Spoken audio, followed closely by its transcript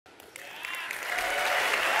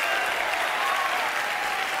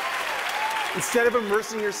Instead of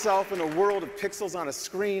immersing yourself in a world of pixels on a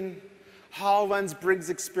screen, HoloLens brings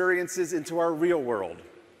experiences into our real world,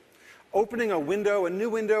 opening a new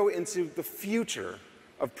window into the future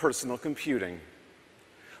of personal computing.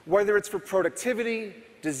 Whether it's for productivity,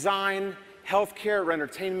 design, healthcare, or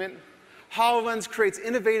entertainment, HoloLens creates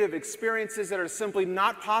innovative experiences that are simply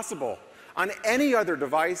not possible on any other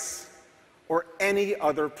device or any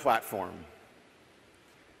other platform.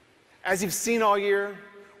 As you've seen all year,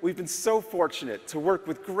 we've been so fortunate to work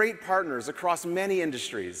with great partners across many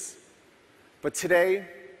industries. But today,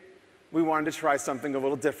 we wanted to try something a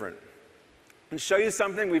little different and show you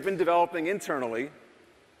something we've been developing internally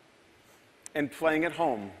and playing at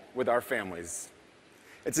home with our families.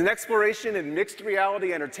 It's an exploration in mixed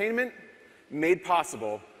reality entertainment made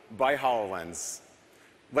possible by HoloLens.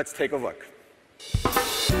 Let's take a look.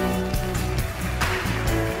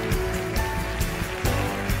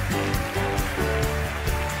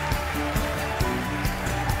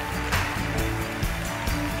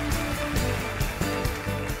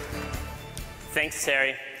 Thanks,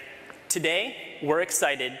 Terry. Today, we're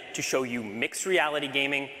excited to show you mixed reality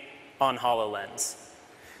gaming on HoloLens.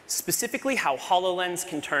 Specifically, how HoloLens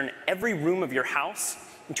can turn every room of your house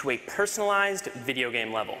into a personalized video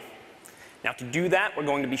game level. Now, to do that, we're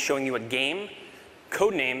going to be showing you a game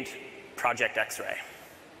codenamed Project X-Ray.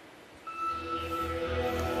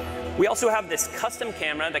 We also have this custom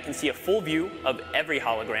camera that can see a full view of every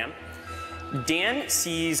hologram. Dan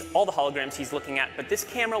sees all the holograms he's looking at, but this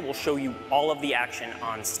camera will show you all of the action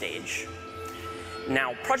on stage.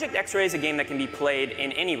 Now, Project X-Ray is a game that can be played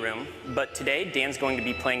in any room, but today Dan's going to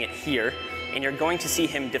be playing it here, and you're going to see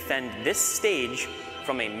him defend this stage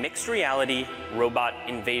from a mixed reality robot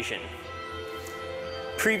invasion.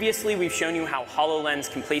 Previously, we've shown you how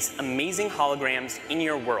HoloLens can place amazing holograms in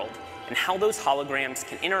your world, and how those holograms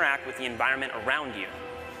can interact with the environment around you.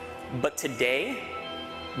 But today,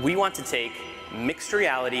 we want to take mixed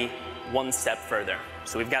reality one step further.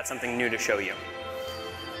 So we've got something new to show you.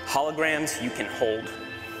 Holograms you can hold.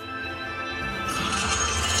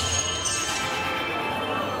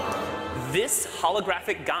 This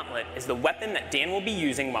holographic gauntlet is the weapon that Dan will be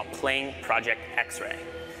using while playing Project X-Ray.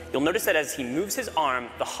 You'll notice that as he moves his arm,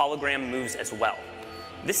 the hologram moves as well.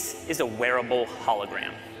 This is a wearable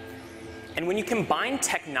hologram. And when you combine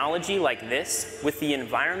technology like this with the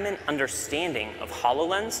environment understanding of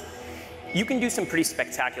HoloLens, you can do some pretty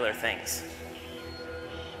spectacular things.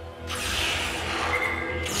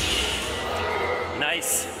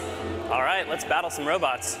 Nice. All right, let's battle some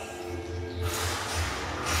robots.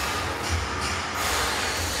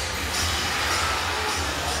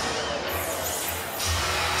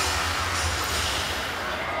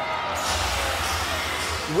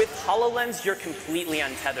 With HoloLens, you're completely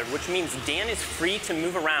untethered, which means Dan is free to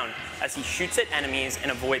move around as he shoots at enemies and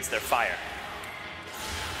avoids their fire.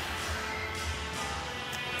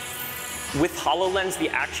 With HoloLens, the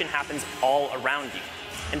action happens all around you.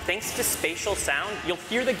 And thanks to spatial sound, you'll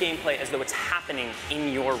hear the gameplay as though it's happening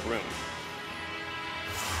in your room.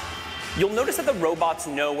 You'll notice that the robots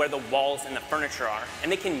know where the walls and the furniture are, and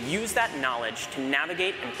they can use that knowledge to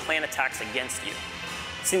navigate and plan attacks against you.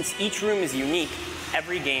 Since each room is unique,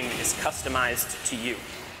 every game is customized to you.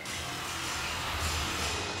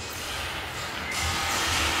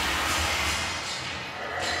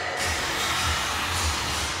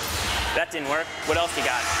 That didn't work. What else you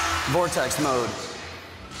got? Vortex mode.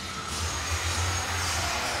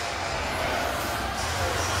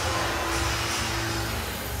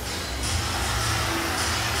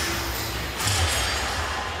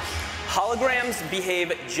 Holograms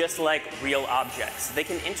behave just like real objects. They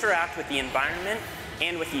can interact with the environment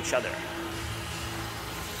and with each other.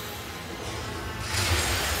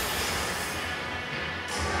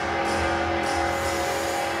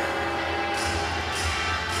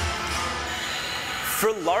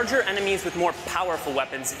 For larger enemies with more powerful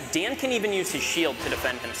weapons, Dan can even use his shield to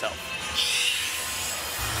defend himself.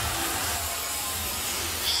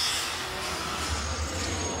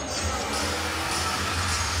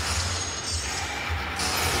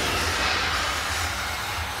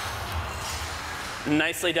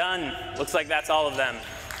 Nicely done. Looks like that's all of them.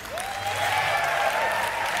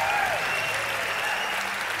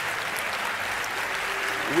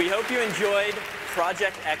 We hope you enjoyed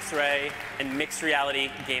Project X-Ray and mixed reality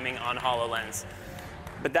gaming on HoloLens.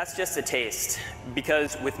 But that's just a taste,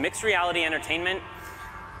 because with mixed reality entertainment,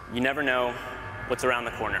 you never know what's around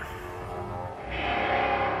the corner.